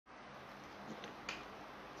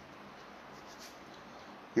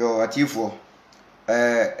Yo atifo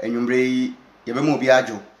enwumre yebe mo bia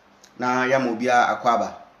ajo na ya mo bia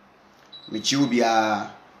akwaba mechiu bia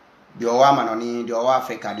de owa amanoni de owa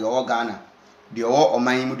Africa de owa Ghana de owa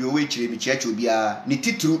oman mu de owa echire bi chiacho bia ni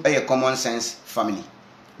titru common sense family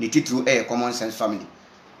ni titru common sense family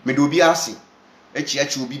me do bia ase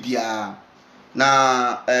echiacho bi bia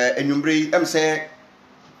na enwumre em se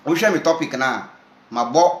wo hwe me topic na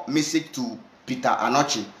mabo message to Peter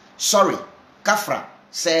Anokye sorry kafra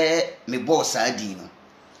say me boss adi no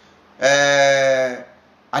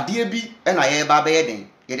adie bi na ye ba be yeden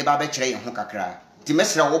ye de ba be kire ye ho kakra ti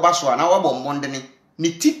mesra wo ba so na wo bɔ monde ni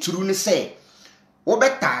tituru ne say wo be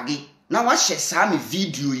tagi na wa hye sa me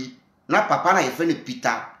video yi na papa na ye fe ne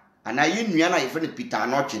Peter ana ye nua na ye fe ne Peter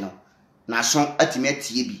Anokye no na so atime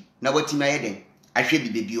atie bi na watime yeden ahwe bi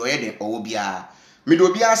bebi o yeden owo bia me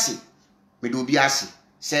do bi ase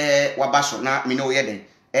say wa ba so na me no yeden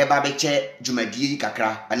eba beche jumadie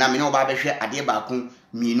kakra ana me no ba behwe ade ba ko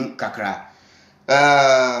mienu kakra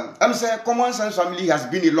am say common sense family has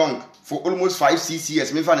been along for almost 5-6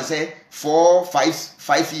 years me fan say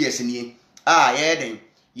 4-5 years ni yeah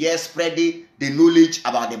yes spread the knowledge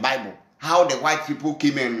about the Bible, how the white people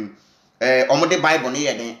came in omo the Bible ni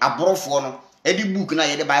yeden aborofo no edi book na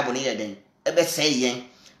yede Bible ni yeden ebe say yen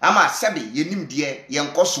ama sabi yenim de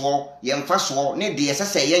yenkoso yenfaso ne de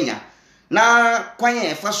sese yenya na kwanye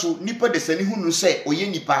efaso nipa de sani hunu se oye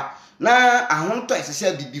nipa na ahonto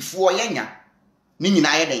esese bibifo yenya ni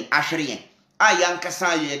nyina yeden ahwere yen aya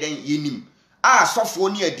nkasa yeden yenim sofo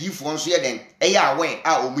ni adifo nso yeden eya awe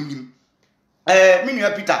omunim minua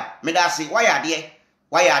Peter medase waya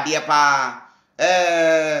ade pa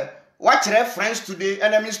what friends today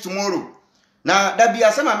enemies tomorrow na da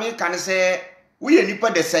bia sama me kan se we nipa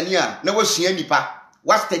de sani a na wasua nipa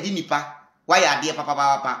was study nipa waya ade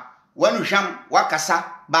papa wanu hwam wakasa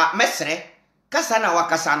ba mesre kasa na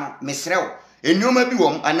wakasa no mesrew enyoma bi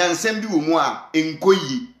wom anansem bi wom a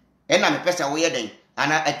enkoyi ena mepesa wo yeden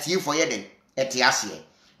ana atiefo yeden etiase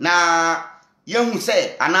na yehu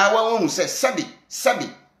se ana wahu se sabi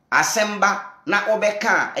asemba na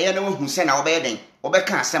obeka eye na wahu se na obeyeden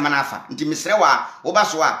obeka asema na afa nti mesrew a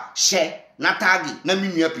obaso a hye na tagi na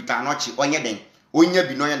menua Peter Anokye onyeden onya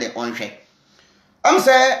bi no yeden onhwe am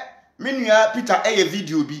se menua Peter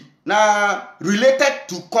video bi na related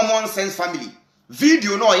to common sense family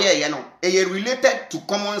video no ye no related to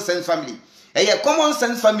common sense family common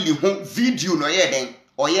sense family ho video no ye den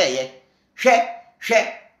ye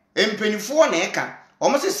hwe empenifo na eka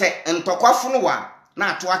omo se entokwafo no wa na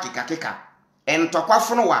ato akeka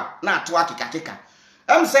entokwafo no wa na ato akeka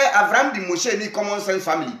am say Abraham di Moshe ni common sense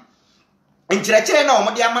family nkirekire na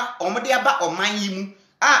omo de aba oman yi mu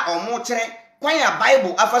omo kire kwan ya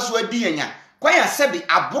Bible afaso adi anya kwan ya sebi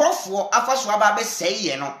aborofo afaso aba be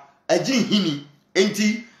seye no agi hini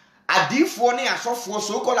enti adifo ne asofo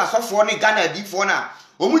so called asofo ne Ghana adifo na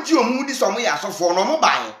omuji omudi so mo ya asofo no mo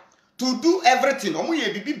bae to do everything omo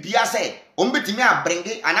ye bibi bia say omo betimi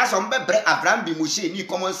abringe anaso omo bebre Abraham bi Moshe ni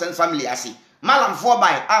common sense family ase malamfo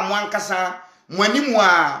bae mo ankasa mo animu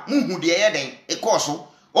a muhu de yeden ekoso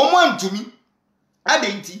omo antumi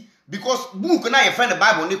adenti because book na ye friend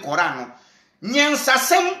Bible ni Quran no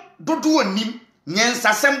nyensasem dodo onim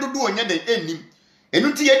nyensasem dodo onya de enim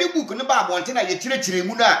enuti ye di book ne ba abonte na ye kirekire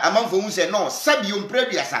mu na amanfo hu se no sabio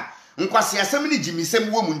mpraduasa nkwase asem ni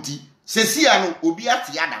jimisem wo mu nti sesia no obi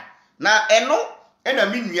atiada na eno ena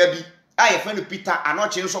menua bi ye friend Peter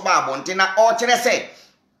Anokye nso ba abonte na o kire se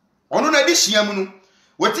ono na di hia mu no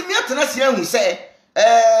watimi atena se hu se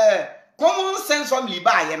common sense family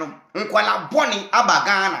ba ye no nkwala boni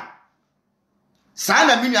abagana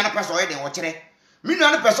sana menua na pese o ye de o kire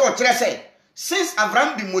menua na pese o kire se since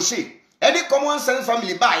Abraham di Moshe any common sense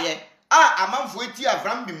family ba ye amanfo eti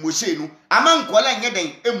Abraham di Moshe no amankola nye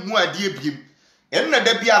den emu ade ebiem enna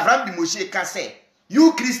da bi Abraham di Moshe ka say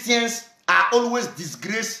you Christians are always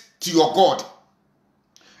disgrace to your God,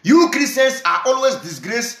 you Christians are always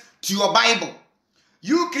disgrace to your Bible,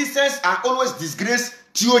 you Christians are always disgrace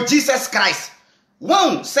to your Jesus Christ.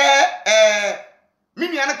 One say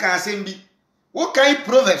mimi ana kan sembi wo kan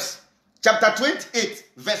Proverbs chapter 28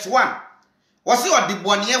 verse 1 wose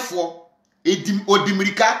odiboniefo edim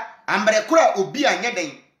odimirika ambrekura obi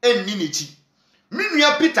anyeden enni nechi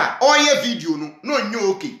menua Peter oye video no onye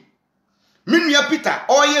oke menua Peter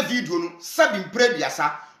oye video no sabi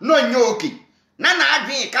mpraduasa no onye oke na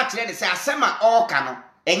adwen ka kire de se asema oka no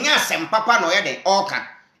enya asem papa no ye de oka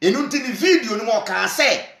enunti ni video no mo ka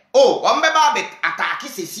se ombeba be ataki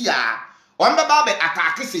sesia ombeba be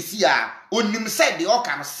ataki sesia onim se de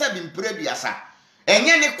oka no sabi mpraduasa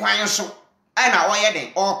enye ne kwan so ana oye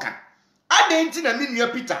de oka adenti na menua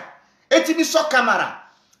Peter etimi so camera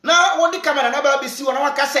na wodi camera na ba besi wona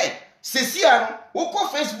waka say sesia no woko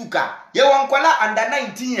Facebook a ye wonkwala under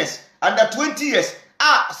 19 years under 20 years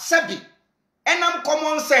sabi enam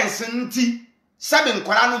common sense nti sabi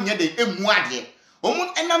nkwala no nye de emu ade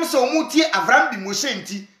omu enam se omu tie Avram bi Moshe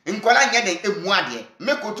nti nkwala nye de emu ade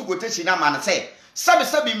mekotu gotechi na man say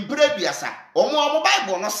sabi mpreduasa omu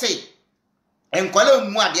Bible no say enkwala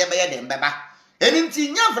emu ade be ye de mbeba eni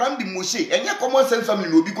nti nya Avram bi Moshe enye common sense family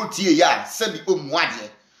no obi ko tie ya sabi emu ade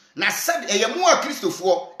na sabi eyemu a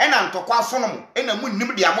Kristofo ena ntokwa afonom ena mu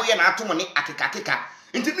nim de amoye na atom ne akekakeka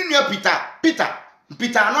nti nua Peter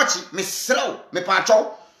Anokye mesrew me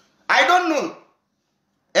pacho I don't know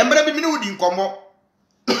emre bi mini udi nkomo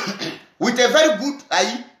with a very good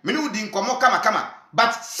mini udi nkomo kama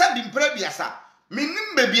but sabi mprebiasa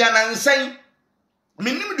minim bebia na nsan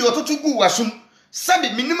minim de ototo gu wasum sabi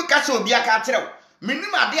minim kasa obi aka aterew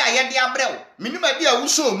minim ade ayede abrew minim ade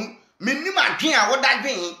awuso mu minim adwen a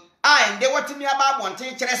wodadwen ende watimi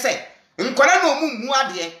ababonten kire se nkora na omu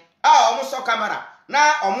ade omu so camera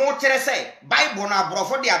na omu kire se Bible na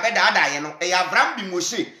abrofo de abeda adaye no Avram bi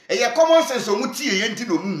Moshe common sense omu tie ye nti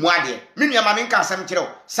no mu ade menua ma menka asem kire o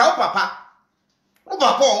sa papa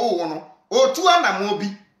o no otu anamo bi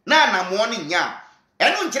na anamo ne nya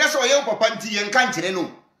enu nkire se oye papa nti ye nka nkire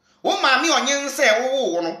no wo maami onye nse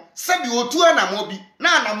wo no sabi otu anamo bi na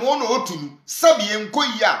anamo no otunu sabi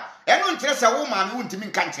enkoyi a enu nkire se wo maami wo ntimi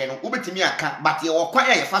nka nkire no wo betimi aka but ye wo kwan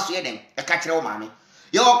ye fa so ye den e ka kire wo maami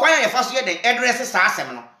ye wo kwan ye fa so ye den address sa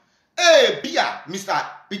asem no bia Mr.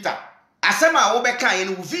 Peter asem a wo be kan ye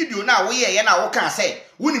no video na wo ye na wo kan say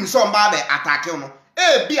wonim so mba be attack no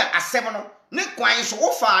bia asem no ne kwan so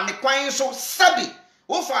wo fa ne kwan so sabi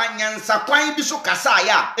wo fa nyansa kwan bi so kasa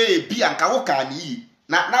ya bia nka wo kan ni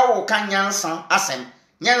na wo kan nyansa asem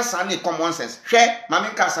nyansa ne common sense hwe mame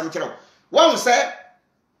nka asem kire wo say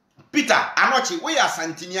Peter Anokye we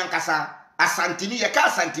asantini ankasa asantini ye ka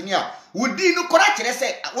asantini a wudi no kora kire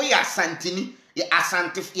se we asantini ye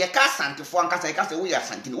asantif ye ka asantifo ankasa ye ka se we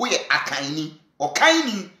asantini we akanni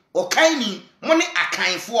okaini mo ne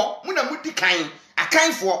akanfo mo na mudi kan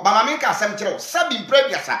akanfo ba mame nka asem kire sabi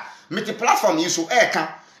mprebiasa meti platform yi so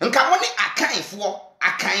eka nka mo ne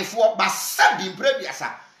akanfo ba sabi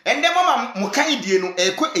mprebiasa ende mama mo kan die no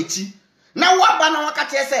ekọ echi na waba na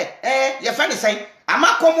wakate se ye fa ne sai ama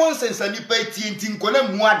common sense ani pa tienti nkona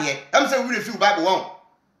mu ade am say we refi Bible won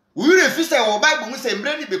we refi say wo Bible mu say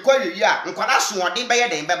mbre ni be ko yeyi a nkona soode be ye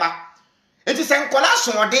den beba enti say nkona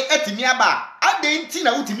soode atimi aba ade nti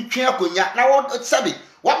na wutimi twen akonya na wo sabi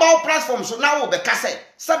waba platform so na wo be ka say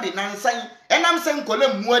sabi na nsan enam say nkona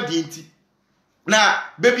mu ade nti na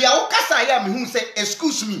baby a wo kasa ya me hu say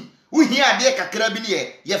excuse me wo hia ade kakra bi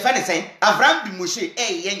ne ye fa ne say Avram bi Moshe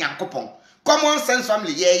ye nyankopon common sense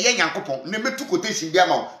family ye nyankopon ne metu quotation bia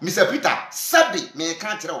ma Mr. Peter sabi me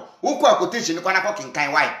kan kire wo ko quotation ko na ko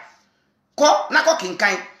kinkan why ko na ko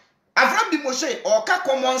kinkan Avram bi Moshe o ka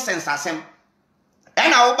common sense asem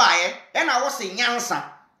ena wo baaye ena wo se nyansa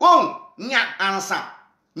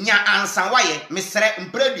nya ansa waye mesre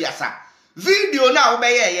mpreduasa video na wo be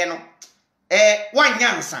ye no wan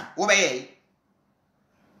nyansa wo be ye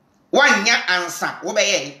wan nya ansa wo be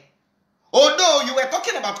ye. Although you were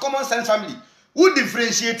talking about common sense family, who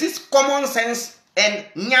differentiates common sense and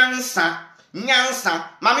nyansa?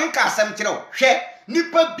 Mami nka asem kire o. Hwe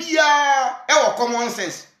nipa bia e common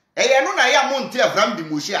sense. No na ya monte Avram bi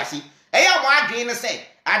Moshe ase. Mo adwen ne say,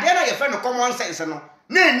 ade na ye fe no common sense no.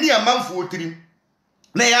 Na eni amanfo otirim.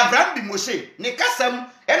 Na ya Avram bi Moshe, ne kasam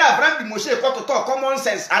na Avram bi Moshe ko to common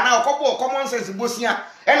sense ana okobo common sense bosia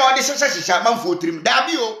na ode hyehyehye amanfo otirim. Da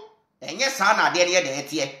bi o. Enye sa na ade ne ye de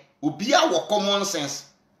hete. Obia wo common sense.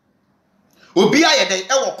 Obia ye dey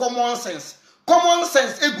wo common sense. Common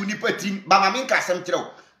sense egu ni patrim ba ma menka asem kire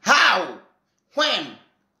o. How when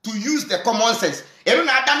to use the common sense. Ero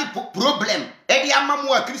na adani problem. E di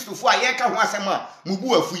amamu a Kristofo a ye ka ho asem a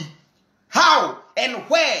mubu afui. How and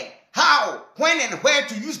where? How, when and where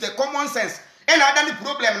to use the common sense. And adani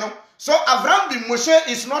problem no. So Avram bi Moshe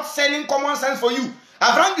is not selling common sense for you.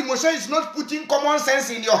 Avram bi Moshe is not putting common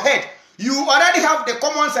sense in your head. You already have the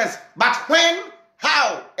common sense, but when,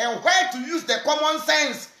 how, and where to use the common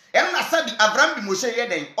sense? And I said Avram bi Moshe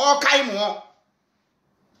yeden all kaimo.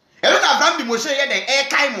 And Avram bi Moshe yeden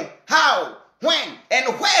kaimo. How, when,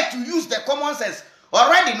 and where to use the common sense?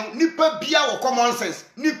 Already no nipa bia wo common sense.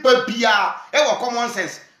 Nipa bia wo common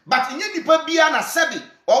sense. But inye nipa bia na sebi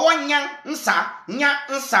or nya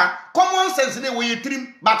nsa common sense ne we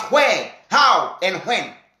trim. But where, how, and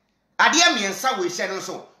when? Adia mi nsa we share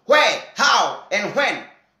so. Where, how, and when?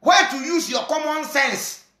 Where to use your common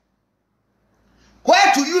sense?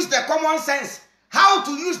 Where to use the common sense? How how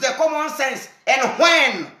to use the common sense and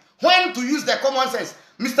when to use the common sense.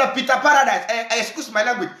 Mr. Peter Paradise, excuse my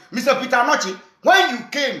language, Mr. Peter Anokye, when you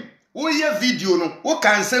came, we hear video no, who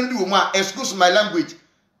can send you more, excuse my language.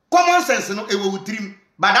 Common sense no, it will trim,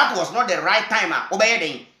 but that was not the right time.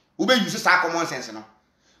 Obey use common sense no.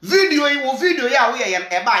 Video ya we yen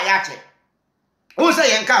eba yache. Who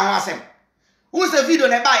say yen kan wasem? Who say video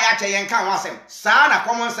na eba yache yen kan wasem? Sa na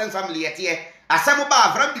common sense family yetie. Asem ba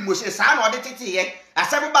avram bi moshe sa na odetete ye.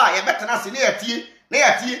 Asem ba ye betena se na yatie. Na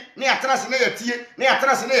yatrase na yatie, na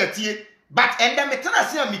yatrase na yatie. But and then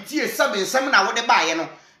metrase na metie sem na wo de ba ye no.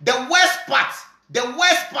 The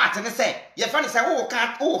worst part and say, your friend say, oh,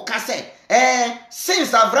 can say,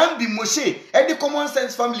 since Avram bi Moshe, the common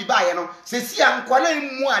sense family ba you know, say si ankwala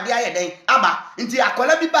mu ade ayeden aba nti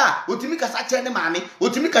akwala bi ba otimi kasa che ne mame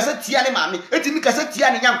otimi kasa tia ne mame etimi kasa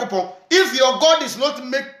tia ne nyankopon. If your God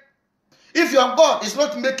is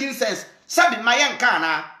not making sense, sabi mayen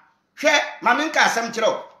kana hwe mame nka asem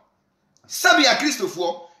kire sabi ya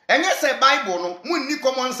Christopher enye say Bible no mu ni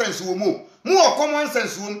common sense wo mu. More common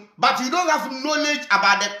sense, but you don't have knowledge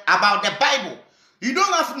about the Bible. You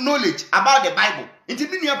don't have knowledge about the Bible. Inti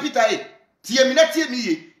mi nua Peter tie mi na tie mi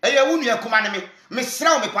ye. Eye wo nua kuma ne me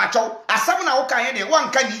srew me pacho. Asam na wo kan ye de wo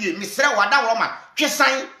nka ni ye. Me srew wada wo ma.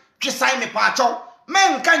 Twesan me pacho. Me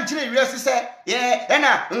nka nkire wiase se ye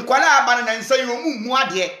na nkwala aba na nsa ye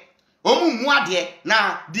omu mu ade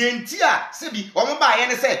na de ntia sebi omu ba ye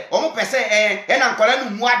ne se omu pese na nkwala nu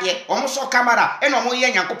mu ade omu so camera na omu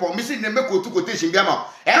ye nyankopon mi si ne make otu quotation bia ma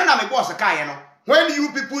na me boss ka ye no. When you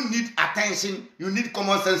people need attention, you need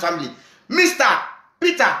common sense family. Mr.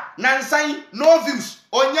 Peter Nansai no views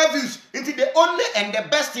onya views into the only and the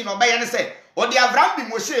best thing obey ne se o de Avram bi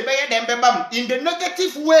Moshe be ye dem bebam in the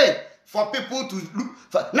negative way for people to look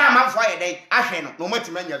for na man for ye dey ahwe no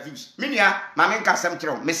mati manya views minia ma me nka sem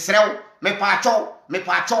kire me srew me pacho me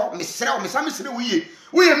srew me sam srew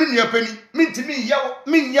wiye minia pani mintimi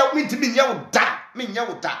nyawo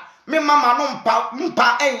da me mama no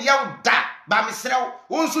mpa enyawo da ba me srew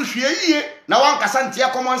won so hwe yiye na wan kasa ntia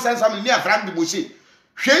common sense family ni Avram bi Moshe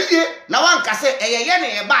hwe yiye na wan kasa eyeye na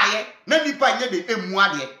ye baaye na nipa nye de emu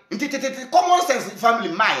ade ntitete common sense family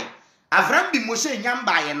mai Avram bi Moshe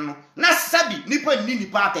nyamba ye no na sabi nipa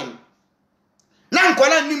nipa atem na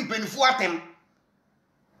nkola ni mpenifo atem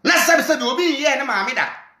na sabi obi ye ne maame da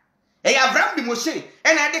Avram bi Moshe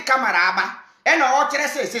ena de camera aba ena o kire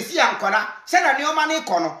se sesi ankola se na ne o ma ne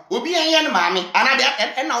kono obi ye ne maame anade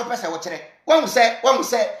ena wo pese wo kire won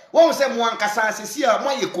se mo ankasa sesi a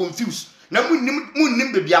mo ye confused na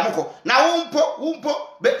munnim bebia moko na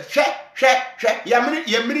wompo be hwe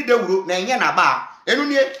yamiri dawuro na enye na ba enu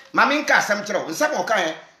nie mame nka asem kire nsem o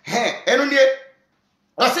kan enu nie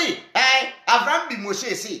o si Avram bi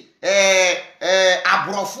Moshe si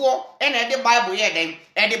abrofo ena de Bible ye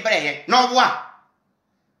den de breye no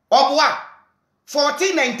oboa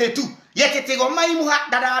 1492 yetete go mai mu ha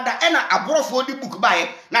dada ena abrofo di book bae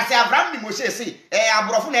na se Avram bi Moshe si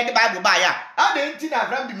abrofo na de Bible bae adenti na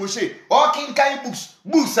Avram bi Moshe o kinkan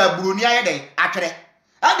books abroni aye den atwere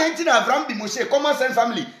adenti na Avram bi Moshe common sense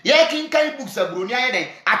family ye kinkan books abroni aye den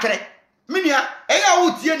atwere minia eya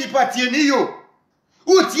utie nipa tie ni yo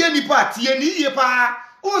utie nipa tie ni ye pa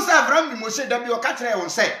o se Avram bi Moshe da bi o ka kire won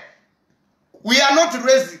se we are not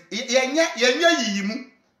raised yenye yiyimu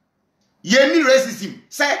Yeni racism.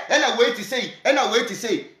 Say, and a way to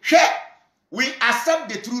say, we accept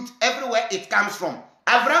the truth everywhere it comes from.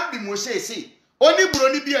 Avram bi Moshe say, only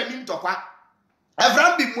broni bi anim tokwa.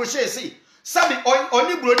 Avram bi Moshe say, sabi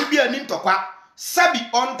only broni bi anim tokwa. Sabi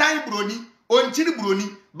on time broni, on chini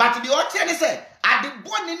broni. But the other say, at the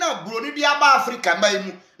boni na broni bi aba Africa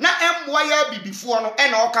maimu. Na emwaya bi before no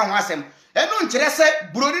and all kan wasem. Eno nkyere se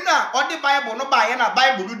broni na odi Bible no ba ye na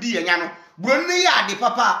Bible no di enya no. Broni ya de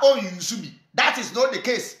papa o yusubi. That is not the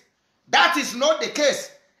case.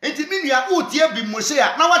 Enti minua utie bi Moshe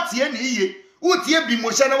ya na watie ni iye. Utie bi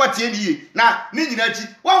Moshe na watie ni iye. Na ni nyina chi.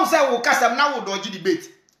 Wan say wo kasam na wo dodge debate.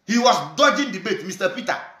 He was dodging debate, Mr.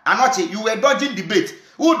 Peter Anokye. You were dodging debate.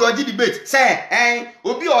 Who dodge debate? Say,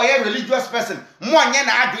 obi oye religious person. Mo anye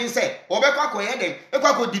na adwin say, obekwa ko ye dem.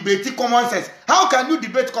 Ekwa ko debate common sense. How can you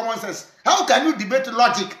debate common sense? How can you debate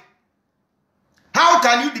logic?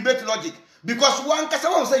 Because one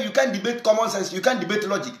person say you can't debate common sense, you can't debate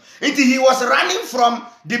logic. Until he was running from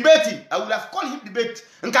debating, I would have called him debate.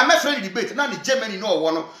 And come friendly debate. Now the Germany no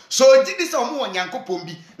one. So did this on more Yankopon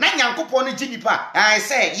be. Na Yankopon Jinipa. I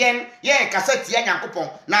say yen cassette yen Yankopon.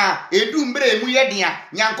 Na edumbre muyedia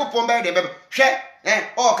Yankopon by the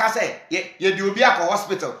oh kase ye do biako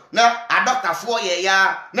hospital. Na a doctor 4 year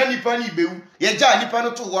ya na nipa ni bewu. Ye ja nipa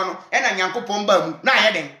no to one and a Yankopon ba mu. Na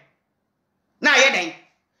yeden. na ye den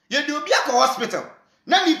ye di obi akọ hospital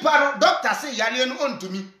na nipa no doctor say yale no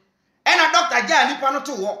ontumi e na doctor ja nipa no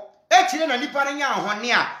to wo e kire na nipa no nya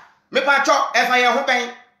ahone a me pa cho efa ye ho ben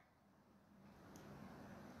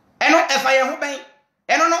eno efa ye ho ben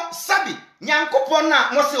eno no sabi nyankopon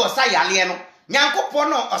na mo se osayale no nyankopon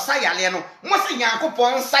no osayale no mo se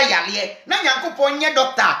nyankopon sayale na nyankopon nye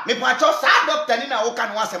doctor me pa cho sa doctor ni na wo ka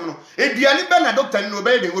no asem no eduani be na doctor ni no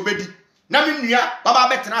be de obedi na me nua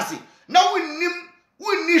baba betena se na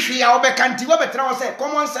wonni hwea obekanti wo betra wo se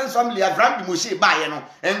common sense family Abraham di Moshe baaye no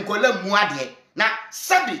enkola mu ade na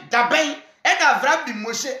sabi daben e da Abraham di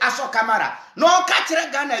Moshe aso camera no ka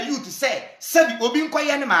kire Ghana youth se sabi obi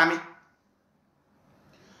nkoye ne maame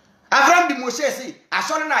Abraham di Moshe se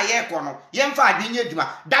asoro na ye ko no ye mfa ade nya adwuma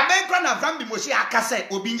daben kro na Abraham di Moshe akase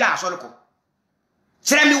obi nya asoro ko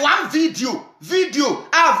kire me one video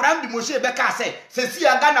Abraham di Moshe be ka se si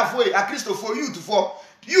Ghana fo a Christopher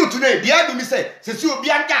youth no dia do mi se si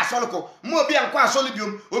obi anja asole ko mo obi anko asole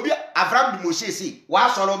biom obi Abraham di Moshe si wa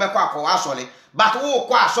asole be kwa akọ wa asole but wo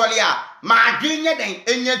kwa asole a ma adwenye den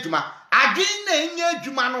enya adwuma adwen na enya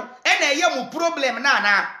adwuma no e na ye mu problem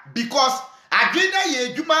na because adwen na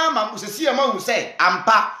ye adwuma ma musesi e ma hu se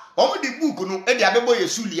ampa omo di book no e di abebo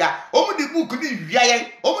yesulia omo di book ni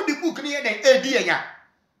wiaye omo di book ni ye den e di enya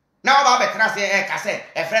na oba betra se e ka se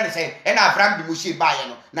e friend se e na Abraham di Moshe baaye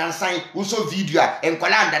no na nsan wo so video a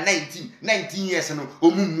enkola under 19 years no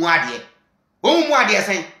omu ade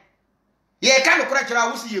sen ye ka no kora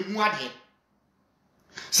kira wo si ye mu ade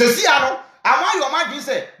se si ano ama yo ma dwi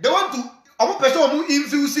se they want to omo person omu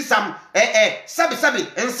infuse some sabi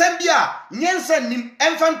ensem bia nyensa nim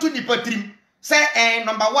emfanto ni patrim se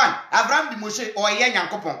number 1 Abraham di Moshe o ye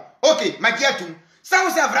nyankopon okay magiatum sa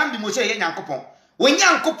wo se Abraham di Moshe ye nyankopon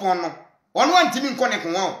Onyankopon no ono antimi nkone ko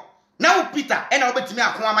na wo Peter e na obetimi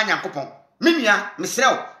akon ama nyankopon menua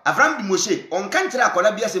mesrew Abraham di Moshe onka ntira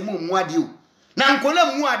akola bia se mu ade o na nkola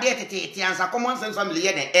mu ade tete ansa common sense family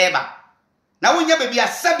ye den eba na wonya bebi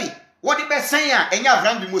asabi wodi be san a enya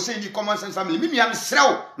Abraham di Moshe ni common sense family menua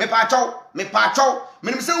mesrew me pa achow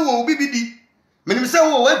menim se wo obi bidi menim se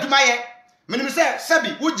wo adwuma ye menim se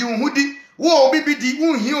sabi wo ji wo hudi wo obi bidi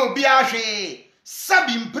wo hi obi ahwe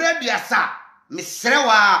sabi mprebiasa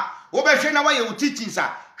misrewa wo be hwe na wa ye wo teachings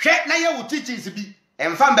a hwe na ye wo teachings bi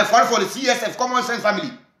emfa be for the CSF common sense family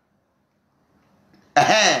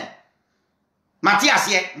Matthias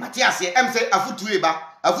ye em say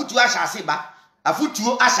afutu ashase ba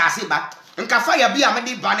afutuo ashase ba nka fa ya bi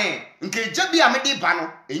amede ba ne nka eja bi amede ba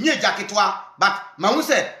no enye jaketwa but ma hu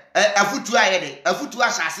se afutu ayede afutu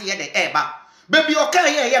ashase ye de eba baby oka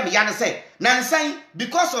ye me ya ne say nansan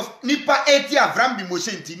because of nipa 80 Abraham di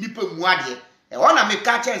Moshe nti nipa mu ade e wona me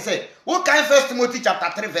ka chen say wo kan 1 Timothy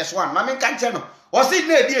chapter 3 verse 1 ma me kan chen no o say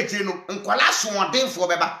na edi eche no nkola sodenfo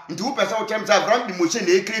beba nti wo pese wo chen say Abraham di Moshe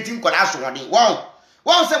na creating nkola soden wow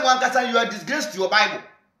say mo ankasa you are disgrace to your Bible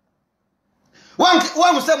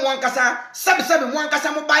wow say mo ankasa sabi mo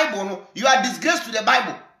ankasa mo Bible no you are disgrace to the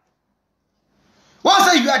Bible wow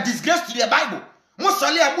say you are disgrace to the Bible mo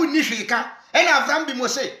sole abu ni hweka and Abraham di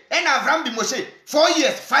Moshe 4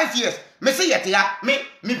 years 5 years me say yet ya me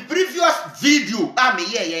previous video me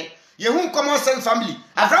ye hu common sense family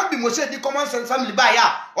Abraham di Moshe di common sense family ba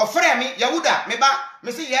ya ofre me Yahudah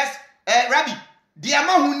me say yes Rabbi di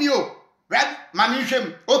ama hu ni o Rabbi ma me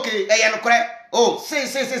hwem okay ye no kore oh say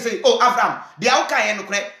oh Abraham di a uka ye no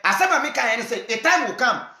kore asema me kan ye say a time will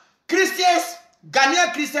come Christians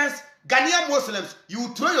Ghanaian Muslims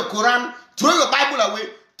you throw your Quran throw your Bible away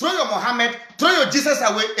throw your Muhammad, throw your Jesus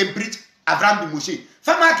away and preach Abraham di Moshe.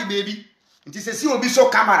 Famaki baby. It is a see obi so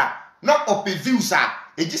camera, not up a view sir.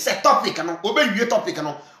 It is a topic no, obey your topic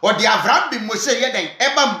no. Or the Abraham di Moshe yeden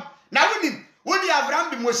ebam. Now when the Abraham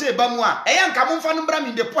di Moshe bamwa, e yan kamon fanum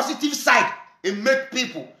in the positive side. It make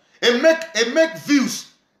people, it make views.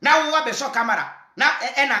 Now we be show camera. Now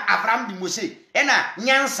ena Abraham di Moshe, ena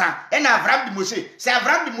nyansa, ena Abraham di Moshe. Say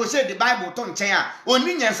Abraham di Moshe the Bible ton chen a.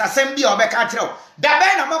 Oni nyansa sem bi obeka kire o. Da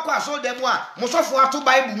be na makwa so dem a, mosofo ato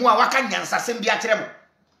Bible mu a waka nyansa sem bi akire mo.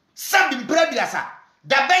 Sabi mprebiasa.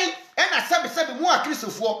 Da be ena sabi mu a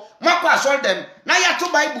Kristofo, makwa so dem na ya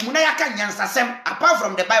to Bible mu na yaka nyansa sem apart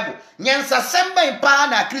from the Bible. Nyansa sem ben pa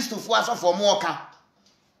na Kristofo asofo mu oka.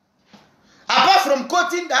 Apart from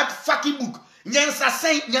quoting that fucking book. Nyansa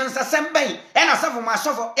sem ben ena safo ma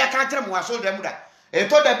sofo ya ka kire mo aso dem da e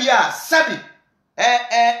to da bia sabi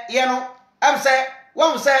ye no am say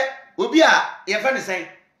won say obi a ye fa ne sen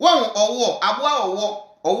won owo aboa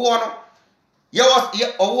owo no ye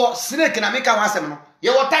owo snake na meka wasem no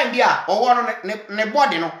ye wo time bia owo no ne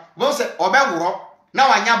body no won say obeworo na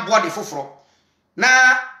wanya body foforo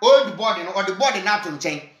na old body no or the body na to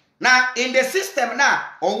nchen na in the system na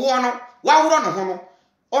owo no wa woro no ho no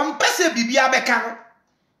on pese bibia beka no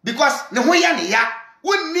because ne ho ya ne ya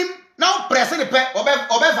wonnim na o press ne pe obe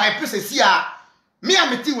vibe sesi a me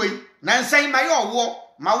ameti wei na nsan ma ye owo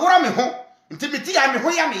ma woro me ho nti meti ya me ho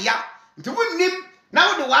ya me ya nti wonnim na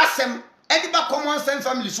wo de wasem edi ba common sense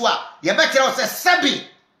family so a ye be kire o se sebi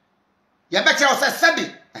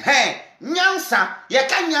nyansa ye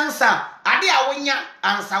ka nyansa ade a wonya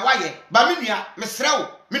ansa waye ba menua mesrew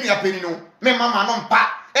menua penino me mama no mpa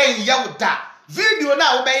Yahudah video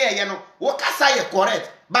na wo be ye no wo kasa ye correct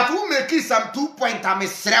but wo make some 2 point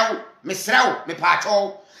mesrew me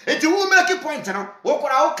pacho enti wo make point no wo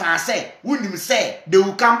kora wo kan say wonim say they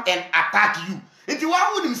will come and attack you enti wo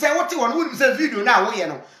wonim say what you wonim say video na wo ye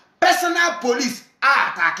no personal police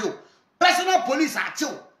attack you personal police attack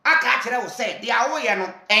you aka kire wo say dia wo ye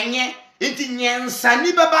no enye enti nyensa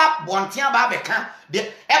ni baba bontia ba beka de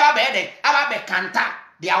eba be de aba be kanta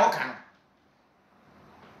dia wo kan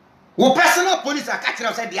wo personal police aka kire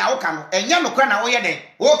wo say dia wo kan enye no kra na wo ye den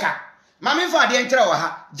wo ka mame fa de nkire wo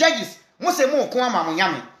ha judges mo se mo ko ama mo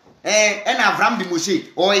nyame na Abraham bi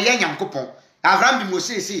Moshe o ye nyankopon Abraham bi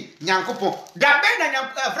Moshe si nyankopon da be na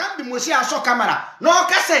Abraham bi Moshe aso camera no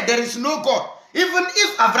ka say there is no God. Even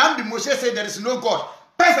if Abraham bi Moshe say there is no God,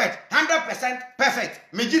 perfect, 100%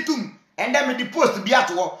 perfect. Mejitum and then me the post be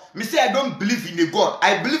at war. Me say I don't believe in a God.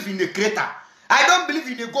 I believe in a creator. I don't believe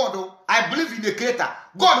in a God though. I believe in a creator.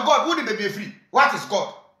 God would be free. What is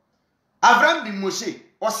God? Abraham bi Moshe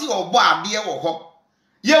o si obo ade wo ho.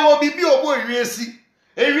 Ye wo bibi obo ewiesi.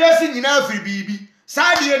 Ewiesi nyina afiri bibi.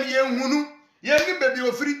 Sa de ne ehunu. Ye ni baby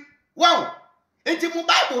ofiri. Wow. Enti mu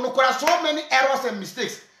Bible no kora so many errors and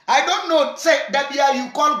mistakes. I don't know say that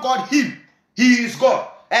you call God him. He is God.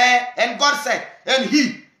 And God said, and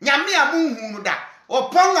he nyame amunhu da.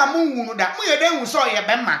 Opon amunhu da. Mu ye den hu so ye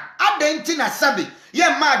bema. Adenti na sabi. Ye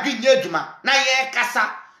ma adwi nye adwuma na ye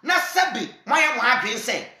kasa. Na sabi mo ye mo adwi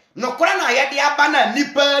say. No kora na ye de aba na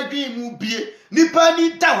nipa adwi mu bie. Nipa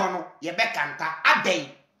ni ta ho no ye be kanta.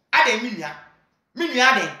 Aden minua.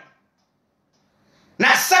 Minua aden.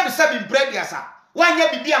 Na sabi bread yasa. Wanya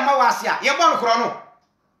bibia ma wase a ye bon koro no.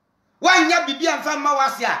 Wanya bibia mfa ma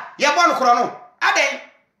wase a ye bon koro no.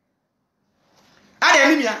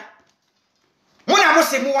 Aden minua. Muna mo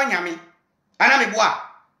se mo wanyame. Ana me boa.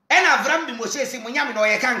 Ena Abraham bi Moshe se mo nyame no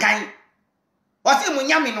ye kankan. O se mo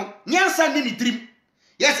nyame no nyansa ni ni trim.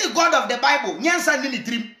 Yes, God of the Bible nyansa ni ni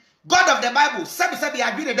trim. God of the Bible sabi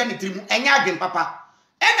adwene da ni trim enya adwen papa.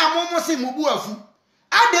 Ena mo se mo bu afu.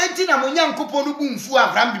 Adenti na mo nyankopon no bu mfu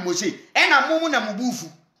Abraham bi Moshe. Ena mo na mo bu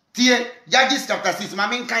mfu. Tie Judges chapter 6 ma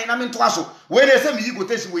men kan na men to aso. We na se mi yi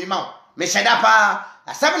quotation we ma. Me sheda pa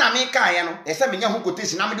asem na men kan ye no. E se me nya ho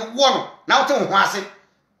quotation na me de wo no. Na wo te ho ase.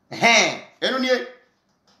 Enu nie.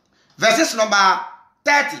 Verses number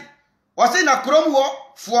 30. Wose na krom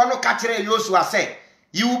wo fo no ka kire Yosua se,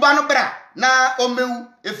 "Yiwuba no bra na omewu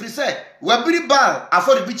efri se wabiri bal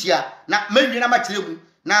afori bichia na menwina ma kire mu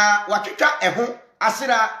na watwetwa eho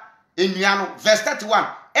asira enua no." Verse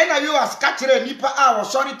 31. Ena Yoas ka kire nipa a wo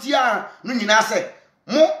sori tia no nyina se,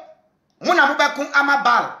 mo na mo bekun ama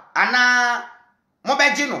bal ana mo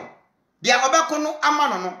beji no. Dia obekun no ama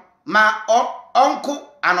no ma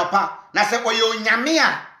onko anopa na se oye onyame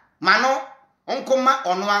a ma no onkoma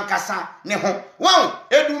ono ankasa ne ho. Wow,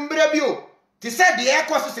 edumbre bio. Ti se de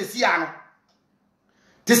ekoso sesi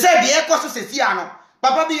ano.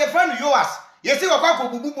 Papa bi ye friend Yoas. Ye se wakwa ko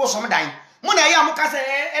bubu bosom dan. Mo na ya mo ka se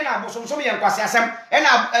na bosom so ye nkwase asem.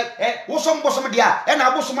 Na wosom bosom dia.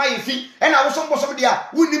 Na bosom ayefi. Na wosom bosom dia.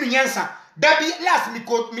 Wunni nyansa. Da bi last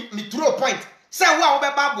mi throw point. Se wa wo be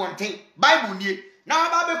ba bonten. Bible nie. Na wa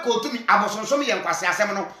ba be ko to mi abosom so ye nkwase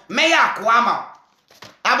asem no. Me ya ko ama.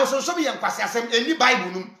 Abosom so ye nkwase asem eni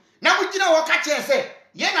Bible num. Na wo gina wo ka che se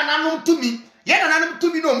ye na nanom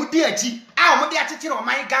tumi no omudi achi a omudi achechire o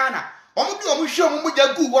man Ghana omudi omuhwe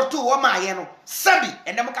omumuja gu woto wo maaye no sabi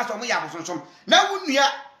ende mo kaso mo ya bosonsom na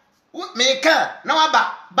wunua meka na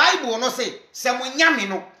waba Bible no se mo nyame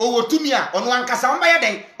no owotumi a ono ankasa omba ye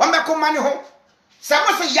den ombekoma ne ho se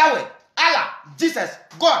mo se Yahweh Allah Jesus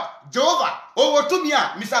God Jehovah owotumi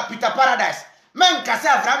a Mr. Peter Paradise men kase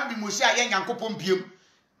Abraham bi Moshe a ye nyankopon biem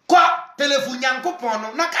kwa telefon nyankopon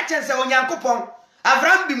no na ka chense o nyankopon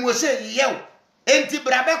Abraham bi Moshe yew enti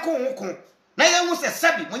brabe ko hukun na yewu se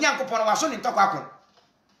sabi mo nyankopon wa so ni ntokwa ko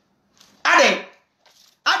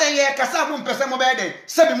aden ye kasa mo mpese mo be den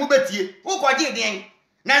sabi mo betie wo ko je den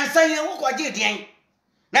na nsan ye wo ko je den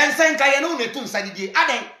na nsan ka ye no ne tum sadidie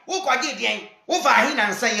aden wo ko je den wo fa hi na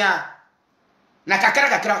nsan ya na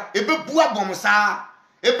kakra ebebu abom sa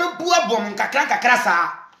ebebu abom kakra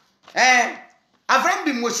sa Abraham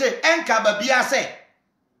bi Moshe enka babia se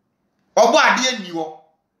Obo ade ni wo.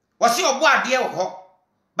 Wose obo ade wo ho.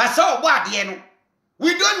 Ba se obo ade no.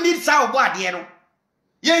 We don't need sa obo ade no.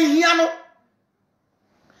 Yen hia no.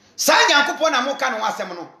 Sa Nyankopon na mo ka no asem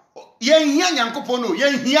no. Yen hia Nyankopon no,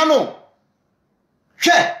 yen hia no.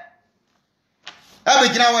 Hwe.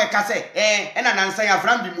 Abegina we ka se na nansan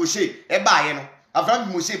Abraham bi Moshe baaye no. Abraham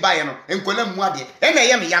bi Moshe baaye no. Enkola mu ade. Na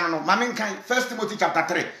ye me ya no. Ma men kan 1 Timothy chapter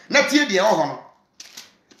 3. Na tie de ho no.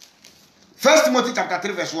 1 Timothy chapter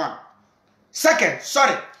 3 verse 1. Second,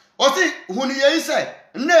 sorry. Osi hunu ye say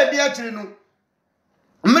na edi akiri no.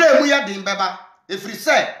 Mre mu ya din beba. Efri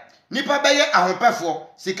say nipa beye ahopefo,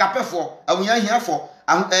 sikapefo, awuyahiafo,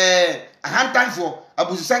 ahantanfo,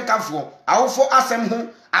 abususenkanfo, awofo asem ho,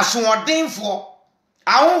 asoɔdenfo.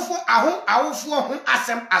 Awofo ho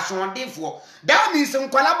asem asoɔdenfo. That means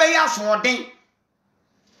nkwala beye asoɔden.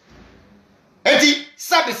 Eti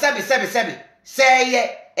sabi.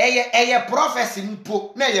 Say eye prophecy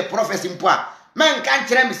mpo, na eye prophecy mpo a. Man kan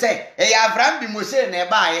kire me say Abraham bi Moshe na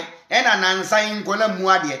baaye, na nansan nkola mu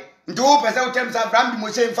ade. Nti wo pese wo tem sa Abraham bi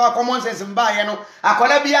Moshe mfa common sense mbaaye no,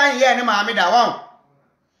 akola bia ye ne maame da won.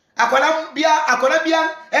 Akola bia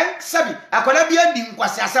sabi, akola bia di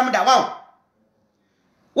nkwase asem da won.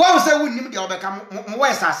 Wo say wonnim de obeka mo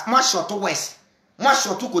west as mo short to west. Mo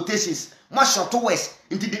short to quotations. Mo short to west.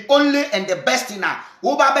 Into the only and the best thing now.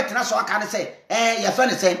 Wo ba betena so aka ne say your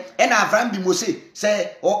friend say na Abraham bi Moshe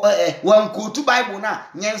say wan ko to Bible na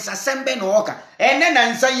nyensa sembe no oka.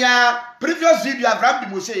 Na nsan ya previous video Abraham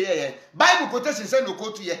bi Moshe Bible quotation say no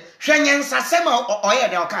ko to ye. Hwe nyensa sem oye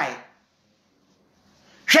den oka ye.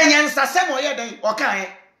 Hwe nyensa sem oye den oka ye.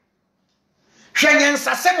 Hwe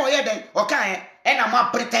nyensa sem oye den oka ye. Na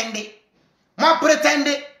mo pretende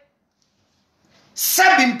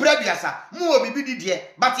Sabin prebiasa mu obibi didie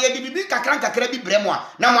but ye di bibi kakra bi bremo a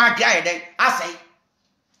na mo adwa ye den asai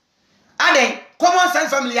aden common sense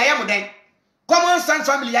family ayam den common sense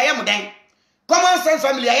family ayam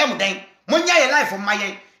den munya ye life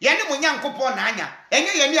mayen ye ne munya nkopon na anya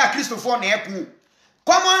enye ye ni a Christopher na epu.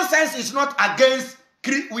 Common sense is not against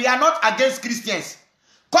we are not against Christians.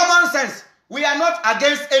 Common sense, we are not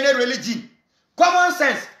against any religion. Common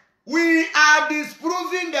sense, we are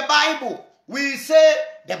disproving the Bible. We say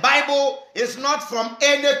the Bible is not from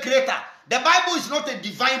any creator. The Bible is not a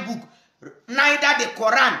divine book. Neither the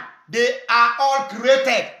Quran. They are all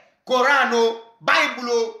created. Quran,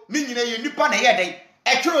 Bible, ninyina ye nipa na ye den.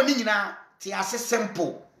 Ekiro ninyina ti ase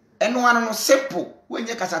simple. Eno ano no simple.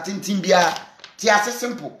 Wenye kasa tintin bia ti ase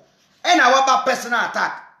simple. Ena waba personal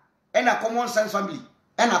attack. Ena common sense family.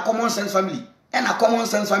 Ena common sense family. Ena common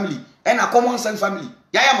sense family. Ena common sense family.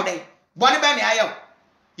 Yaya mo den. Boni be ni ayo.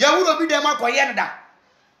 Yahudah bi dem akoye ne da.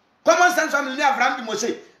 Common sense family ni Abraham bi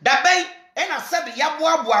Moshe. Da bay ena sabi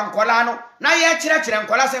yaboaboa nkola no na ye kire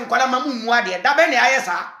nkola se nkola mamu ade. Da bay ne aye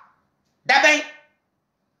sa. Da bay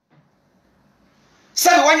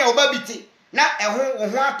sabi wanya obabiti na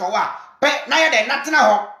ho atowa pe na ye de natena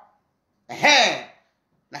ho.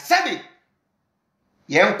 Na sabi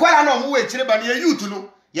ye nkola no mu we kire ba ne ye youth no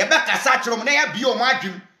ye be kasa kire mu na ye bi o mu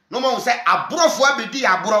adwim no mo se aborofo abedi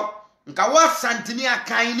aboro. Nka wa santini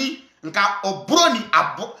akaini nka obroni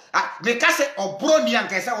abo meka se obroni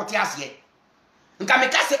anka se wote ase nka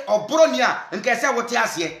meka se obroni anka se wote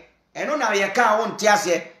ase eno na ye ka wo nte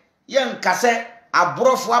ase ye nka se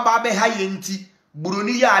aborofo aba be ha ye nti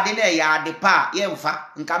broni ya ade na ya ade pa ye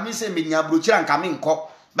mfa nka me se menya brochira nka me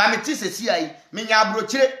nko ba me ti sesi ai menya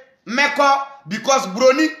brochire meko because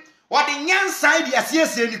broni wode nyansa ide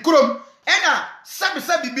ase ni krom ena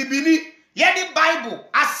sabi bibini ye di Bible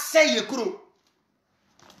asay ye kuro.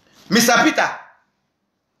 Mr. Peter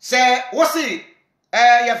say wosi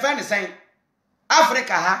ye friend say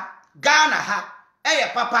Africa ha Ghana ha ye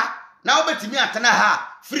papa na obetimi atena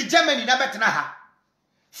ha free Germany na betena ha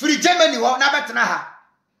free Germany wo na betena ha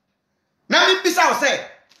na mi bisa wo say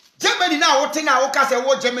Germany na wo te na wo ka say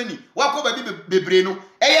wo Germany wo ko ba bi bebre no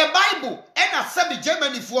ye Bible e na sabi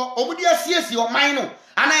Germany fo omudi asiesi o man no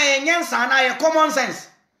ana ye nyensa na ye common sense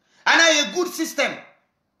ana ye good system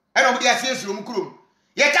and omudi asiesi o mkurum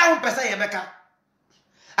ye ka ho pesa ye beka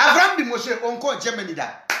Abraham bi Moshe onko Germany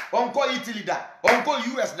da onko Italy da onko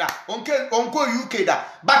US da onko UK da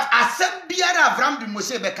but asem biara Abraham bi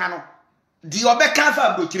Moshe beka no di obeka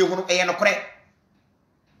fa abokire ho no eye no kore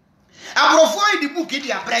abrofo di book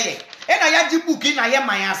di abreye e na ya di book na ye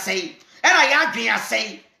man asei e na ya adwen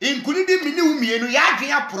asei inkuni di mini umienu ya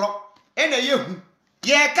adwen apro e na ye hu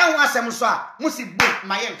ye ka ho asem so a musi bo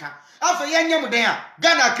mayenka afa ye nyem den a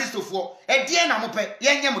Ghana Christopher e die na mope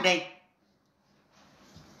ye nyem den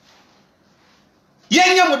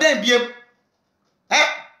ye nyem den biem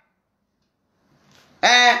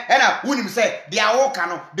And wouldn't say they are all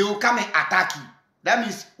cano, they will come and attack you. That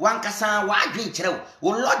means one kasa wa drink chero.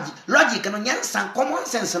 Logic no nyansa common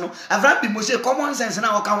sense no. Avram bi mo say common sense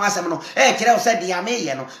na o ka ho asem no. Chero say dia me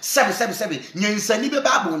ye no. Sebi nyansa ni be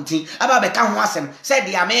ba bontin. Aba be ka ho asem. Say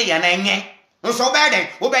dia me ye na enye. Nso be den,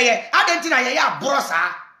 wo be ye. Adenti na ye ya boro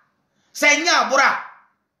sa. Say nya bora.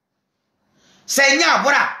 Say nya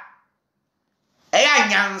bora. Eya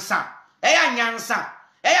nyansa. Eya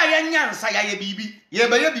nyansa ya ye bibi. Ye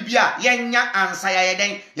be ye bibi a ye nya ansa ya ye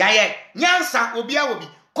den. Ya ye nyansa obia obi.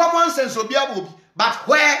 Common sense obia obi. But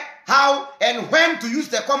where, how, and when to use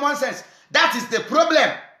the common sense, that is the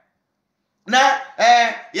problem. Na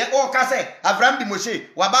ye o ka say Avram di Moshe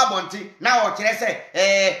wa ba bonti na o kire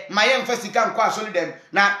say ma ye mfa sika nkwa asoli dem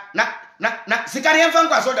na sika ye mfa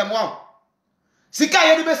nkwa asoli dem won. Sika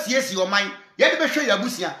ye de be siesi o man ye de be hwe ya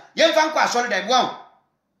busia ye mfa nkwa asoli dem won.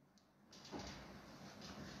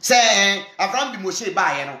 Say Avram di Moshe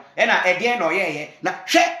ba ye no e na ede no ye na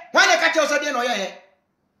hwe wan ye ka che o say de no ye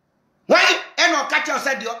wan e no ka che o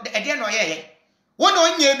say de ede no ye won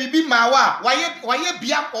onye bibi ma wa ye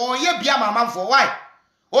bia o ye bia mamamfo why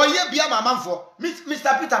o ye bia mamamfo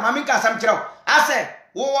Mr. Peter maminka asam kire I say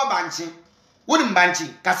wo banchi won banchi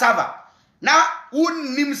cassava na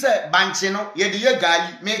won nim say banchi no ye de ye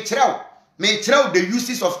gali me kire the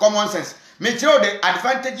uses of common sense me kire the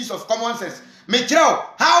advantages of common sense me kire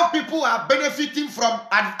how people are benefiting from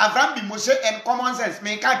Avram bi Moshe and common sense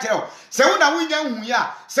me ka kire se wo na wunya hu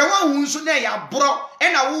ya se wo hu nso na ya bro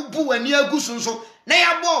e na wo bu ani agusu nso na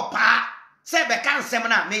ya bo pa se be kan sem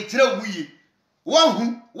na me kire wuyi wo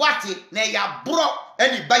hu wate na ya bro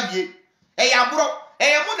ani baye e ya bro e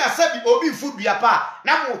ye mu na sabi obi fudua pa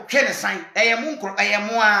na mo twe ne san e ye mu nkro e ye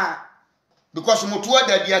mu a because mo to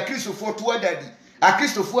daddy a Christopher to daddy a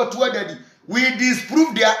Christopher to daddy we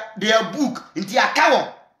disprove their book into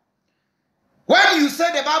account. When you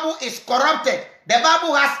say the Bible is corrupted, the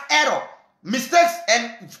Bible has error, mistakes,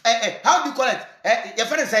 and how do you call it? Your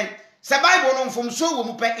friend is saying, the Bible from so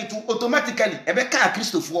we pay it automatically. Ebeka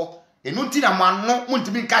Christopher, and until a man no want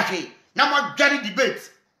to be cash. Now what Johnny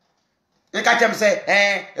debate? You can't say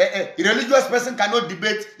a religious person cannot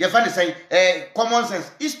debate. Your friend is saying common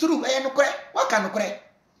sense. It's true. What can you correct?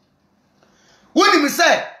 When you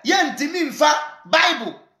say, Yentimi mfa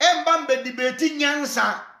Bible, embambe debate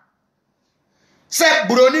nyansa. Say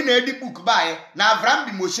broni na edi book by na Avram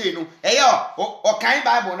bi Moshe no. O kan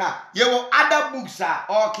Bible na. Ye wo other books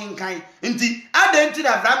or king kan. Nti adenti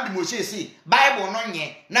na Avram bi Moshe say Bible no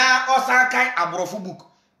nye na osan kan abrofo book.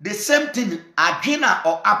 The same thing agena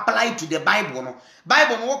or apply to the Bible no.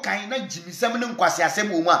 Bible no kan na jimisem ne nkwase asem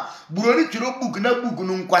wo mu a. Broni twiro book na book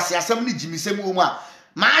no nkwase asem ne jimisem wo mu a.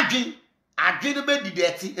 Ma adwen adwene be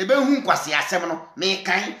dideti ebe hu nkwase asem no me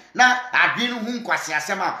kan na adwene hu nkwase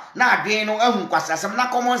asem a na adwene no hu nkwase asem na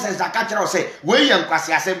common sense aka kire o say we ye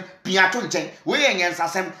nkwase asem piato nchen we ye nyensa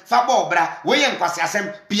asem fa ba obra we ye nkwase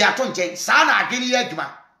asem piato nchen sa na adwene ye adwuma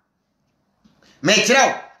me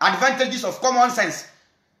kire advantages of common sense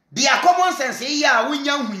dia common sense ye a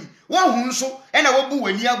wonya hu won hu nso e na wobu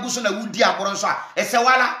wani aguso na wudi aboro nso a ese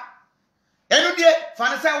wala enu die fa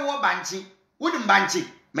ne se wo banchi wudi banchi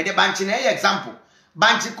me de banchi na example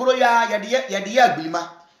banchi kuro ya yede agbilima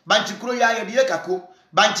banchi kuro ya yede kako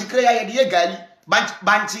banchi kuro ya yede gali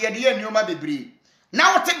banchi yede nneoma bebre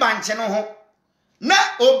na wote banchi no ho na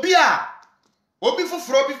obi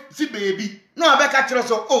foforo bi fi beebi na obeka kire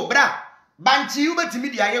so oh bra banchi ubetimi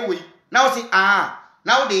dia ye we na wo say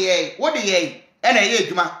na wo de ye e na ye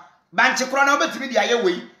adwuma banchi kuro na obetimi dia ye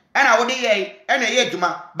we e na wo de ye e na ye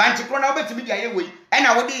adwuma banchi kuro na obetimi dia ye we e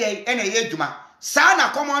na wo de ye e na ye adwuma sana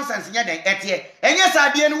common sense nya den etie enye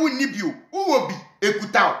sadie no wonni bio uwo bi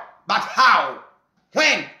ekutaw but how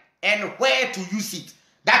when and where to use it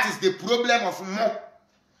that is the problem of more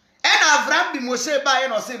and Avram bi Moshe ba ye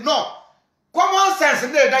no say no common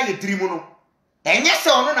sense na da ye tirimu no enye se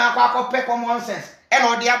ono na akwa common sense and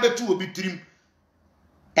odi abetu obi tirim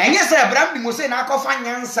enye se Avram bi Moshe na akwa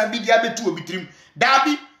nyansa bi di abetu obi tirim da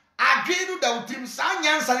bi adwenu da utrim sa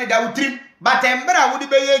nyansa na da utrim but embra wodi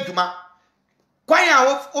be ye adwuma kwanya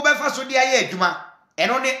obefa so dia ye adwuma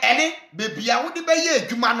eno ne ene bebia wodi be ye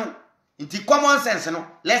adwuma no nti common sense no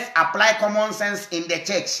let's apply common sense in the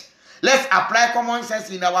church, let's apply common sense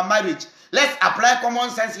in our marriage, let's apply common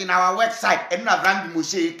sense in our website. Eno Avram bi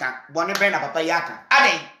Moshe ka bone be na papa yaka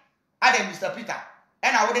aden Mr. Peter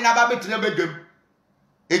ena wodi na ba betire bedwam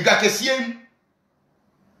edwa kesiem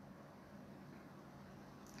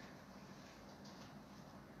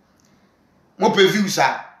mo preview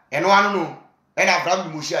sa eno anu no ena Avram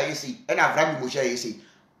bi Moshe ayesi ena Avram bi Moshe ayesi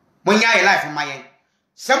mo nya ye life mayen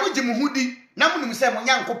se mo ji mo hudi na munum se mo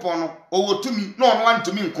Nyankopon no owotumi na ono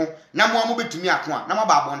antumi nko na mo betumi ako a na mo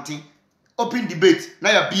ba abonten open debate na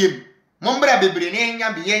ya biem mo mbra bebre ne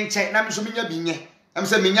nya bi yenche na mso minya bi nye am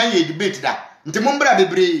se menya ye debate da nti mo mbra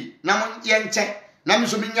bebre na mo yenche na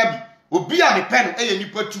mso minya bi obi a me pen eye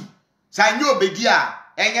nipa tu sa nya obedi a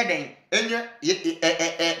enye den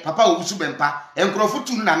enye papa owusu bempa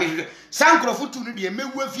enkrofotu na me sa enkrofotu no de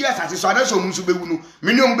mewu afie asase so na so munsu bewu no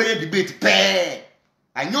me ne ombe ye debate pe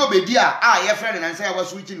anya obedi a ye friend na say I was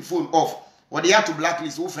switching phone off or they had to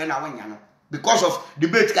blacklist wo friend awanya no because of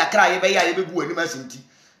debate kakra ye be ya ye bebu ani masinti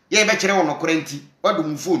ye be kire wo no korenti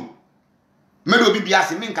wadum phone medo obi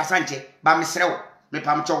biase me nkasa nche ba mesrewo me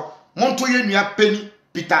pamcho monto ye nua peni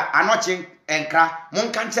Peter Anokye enkra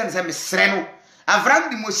mon kan nche se mesre no Avram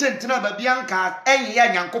di Moshe ntina ba bia nka enye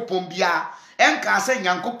ya Nyankopon bia enka se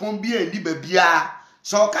Nyankopon bia ni ba bia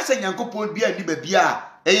so ka se Nyankopon bia ni ba bia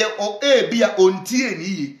eye o bia ontie ni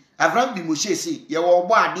yi Avram di Moshe se ye wo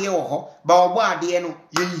bo ade wo ho ba wo bo ade no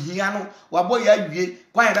ye hia no wa bo ya wie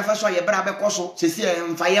kwan ya dafa so ye bra be koso sesi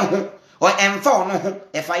emfa ye ho o emfa ono ho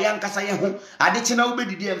efa ya nkasa ye ho ade chi na wo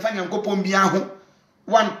bedidi emfa Nyankopon bia ho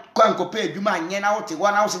wan kwan ko pe adwuma anye na wote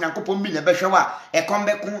wana wo se Nyankopon bi na behwe wa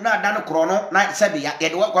ekombe ku na da no kro no na sebe ya ye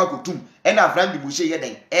de wa kwa kotum e na Avram di Moshe ye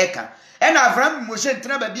den eka e na Avram di Moshe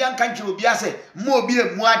ntina ba bia nka nche obi ase mo obi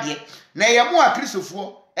emu ade na ye mo a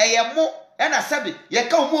Kristofo ye mo e na sebe ye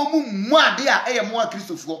ka mo mu ade a ye mo a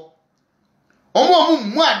Kristofo omo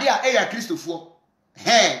mu ade a ye Kristofo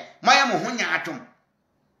maya mo ho nya atom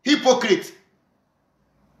hypocrite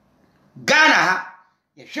Ghana ha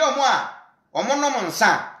ye hwe mo a omo nom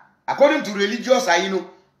nsa according to religious ayino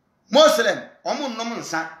Muslim omo nom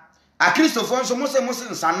nsa a Kristofo nso mo se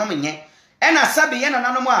nsa nom nye e na sebe ye na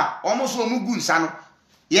nanom a omo so omu gu nsa no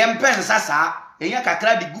ye mpensa saa enya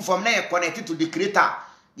kakra di gu from na ye connected to the creator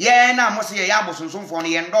ye na mo se ye abosonsomfo no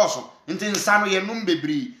ye ndoso nti nsa no ye num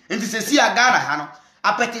bebri nti se si a Ghana ha no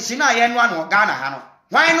apetition a ye no ano Ghana ha no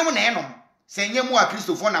hwan nom na enom se nye mu a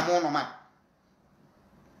Kristofo na mo nom a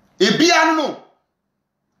ebia no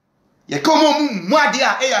ye komo mu ade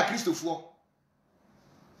a ya Kristofo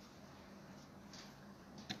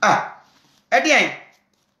edien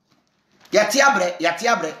yati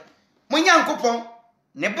abre mo Nyankopon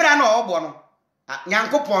ne bra na obo no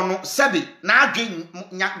Nyankopon no sabi na adwen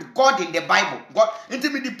God in the Bible God into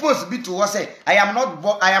me the post be to say I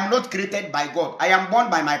am not created by God I am born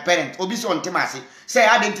by my parents obi so ntimase say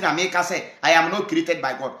I didn't na make say I am not created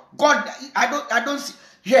by God I don't see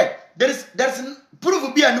here there's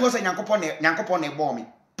proof be and was Nyankopon ne born me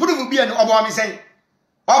proof be and obo me say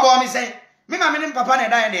me ma me papa na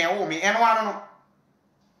da na e wo me eno ano no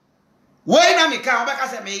we na me ka obeka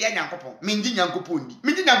say me ye Nyankopon me ngi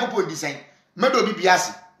Nyankopon di say medo bi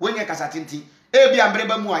biase wenye kasa tintin e bia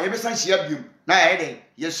mbreba mu a ye besan hia biom na ye den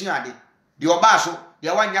yesu ade de oba so de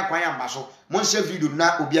wanya kwan amba so mon share video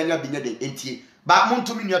na obi anya binya den entie ba mon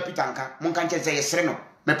to mi nua Peter nka mon kan che say yesre no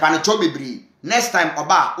me pa no cho bebri next time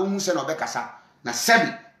oba ohu se no obekasa na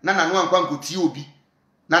sebi na nanu ankwa nkoti obi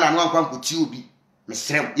me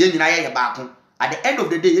srem ye nyina ye baako at the end of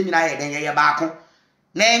the day ye nyina ye den ye baako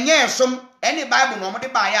na enye som any Bible no mo de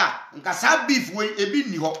ba ya nka sa beef we ebi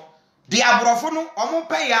ni ho di abrofo no omo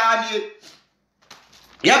pe ya ni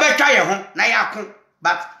ya betwa ye ho na ya ko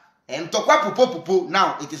but entokwa popo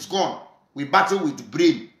now it is gone we battle with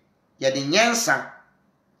brain ya de nyensa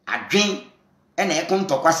adwen ena e kon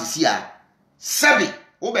tokwa sisi a sebi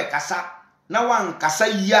wo be kasa na wan kasa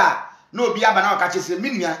yi a na obi aba na waka chese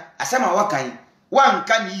minua asema wakan wan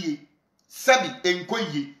ka ni yi sebi enko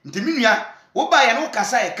yi nti minua wo ba ye no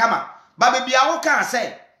kasa e kama ba be bia wo kan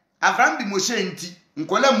say Avram di Moshe nti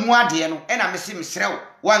nkola mu ade no ena mese mesrew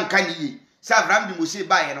wan ka ni yi say Avram di Moshe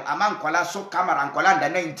ba ye no ama nkola so camera nkola nda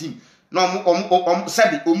 19 na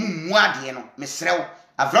sebi omu mu ade no mesrew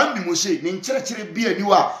Avram di Moshe ni nkyerɛkyerɛ bi ani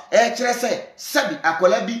wa kyerɛ sɛ sebi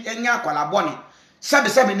akola bi enya akola bɔne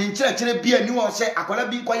sebi ni nkyerɛkyerɛ bi ani wa sɛ akola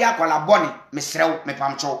bi nkoya akola bɔne mesrew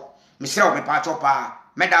mepamcho pa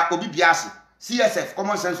meda obi biase CSF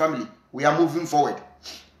common sense family we are moving forward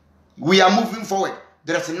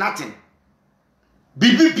there is nothing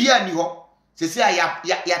bibi bia ni ho sesi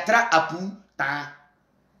ya tra apu ta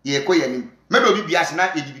ye ko yanim meda obi biase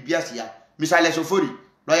na ye bibi biase ya misale sofori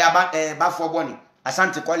lo ya ba for bɔne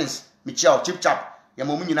Asante Collins michia chip chap ya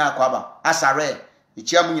mo munyina akwaba asare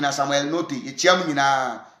michia munyina Samuel Note michia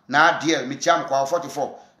munyina na DL michia mkwa 44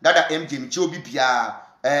 dada MJ michia obi bia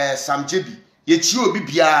Sam JB michia obi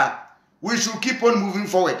bia we should keep on moving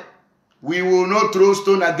forward we will not throw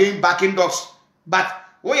stone again backing dogs but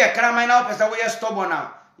we are kramai now person we are stubborn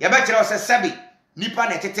now ya be kire o se sebi nipa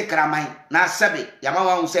na tete kramai na sebi ya ma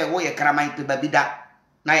wan say we are kramai pe babida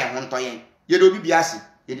na ye ho ntoyen ye do bibiase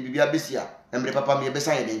ye de bibia besia emre papa me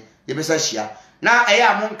yebesa yeden yebesa hia na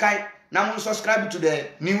eya monkai na mon subscribe to the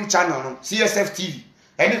new channel no CSF TV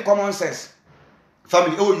any common sense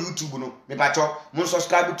family YouTube no me pacho mon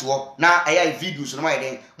subscribe to na eya videos no ma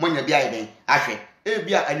yeden monya bia yeden ahwe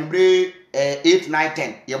bia anumre 8 9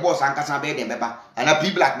 10 ye boss ankasa be den beba ana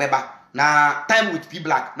P Black beba na time with P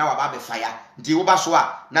Black na wa ba be fire nti wo ba so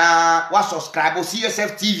a na wa subscribe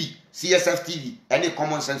CSF TV any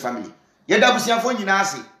common sense family ye da busiafo nyina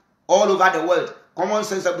ase all over the world common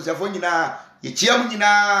sense busiafo nyina ye chiam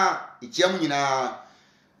nyina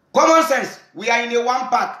common sense we are in a one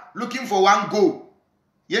pack looking for one goal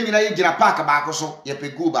ye nyina ye gina pack ba ko so ye pe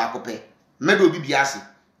go ba ko pe medo bibia ase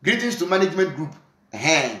greetings to management group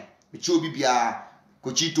me chi obi bia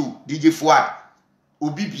Kochito DJ Fuad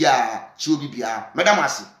obi bia chi obi bia madam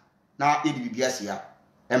ase na e bibia ase ya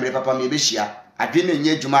emre papa me be hia adwe na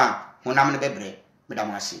nya adwuma honam ne bebre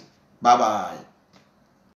madam ase bye bye.